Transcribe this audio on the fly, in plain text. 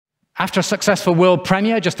After a successful world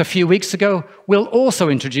premiere just a few weeks ago, we'll also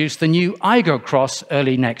introduce the new Aygo Cross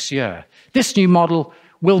early next year. This new model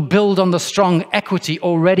will build on the strong equity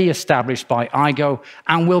already established by Aygo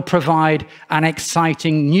and will provide an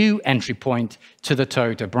exciting new entry point to the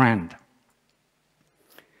Toyota brand.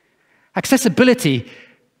 Accessibility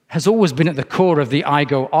has always been at the core of the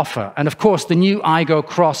Aygo offer, and of course the new Aygo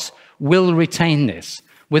Cross will retain this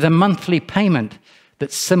with a monthly payment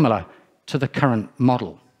that's similar to the current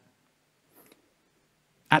model.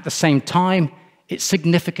 At the same time, it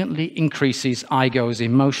significantly increases Aygo's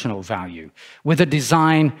emotional value with a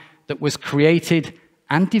design that was created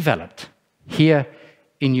and developed here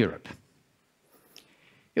in Europe.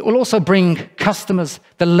 It will also bring customers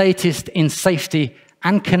the latest in safety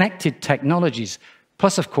and connected technologies,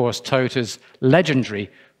 plus, of course, Toyota's legendary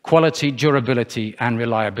quality, durability, and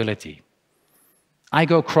reliability.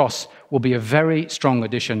 Aygo Cross will be a very strong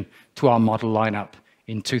addition to our model lineup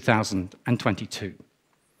in 2022.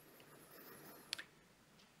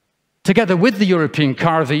 Together with the European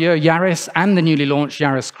Car of the Year, Yaris, and the newly launched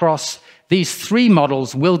Yaris Cross, these three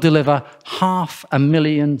models will deliver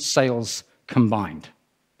 500,000 sales combined.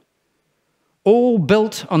 All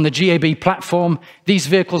built on the GAB platform, these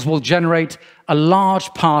vehicles will generate a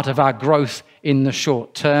large part of our growth in the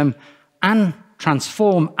short term and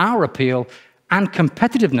transform our appeal and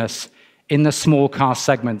competitiveness in the small car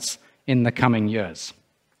segments in the coming years.